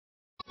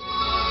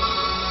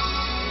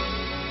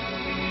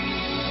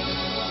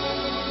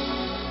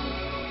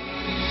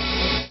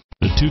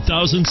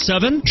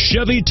2007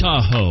 Chevy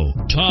Tahoe.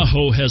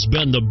 Tahoe has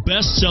been the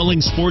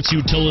best-selling sports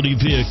utility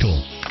vehicle,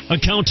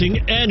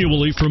 accounting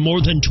annually for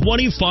more than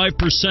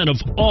 25% of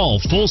all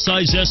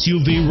full-size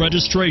SUV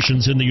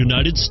registrations in the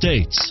United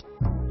States,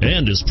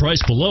 and is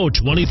priced below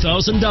 $20,000.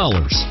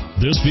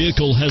 This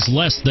vehicle has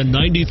less than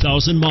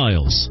 90,000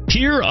 miles.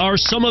 Here are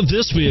some of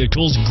this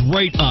vehicle's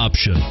great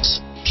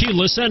options: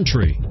 keyless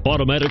entry,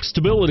 automatic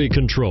stability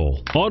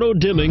control,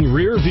 auto-dimming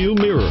rear view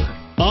mirror,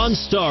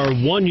 OnStar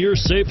 1-year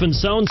safe and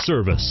sound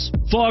service,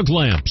 fog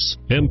lamps,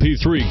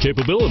 MP3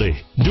 capability,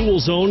 dual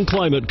zone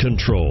climate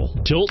control,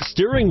 tilt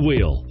steering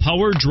wheel,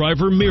 power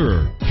driver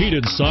mirror,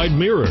 heated side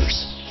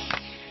mirrors.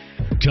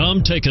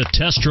 Come take a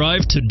test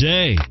drive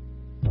today.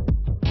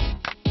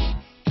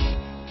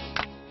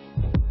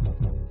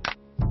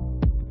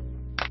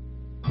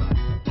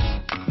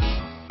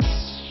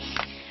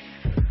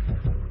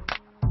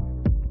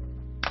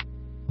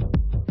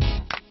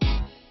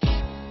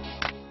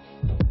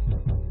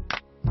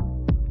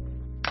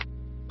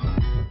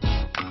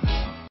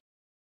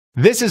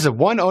 This is a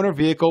one-owner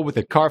vehicle with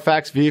a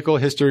Carfax Vehicle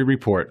History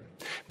Report.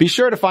 Be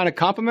sure to find a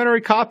complimentary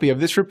copy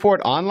of this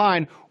report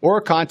online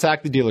or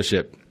contact the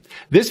dealership.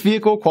 This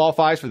vehicle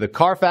qualifies for the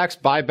Carfax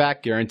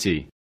Buyback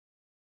Guarantee.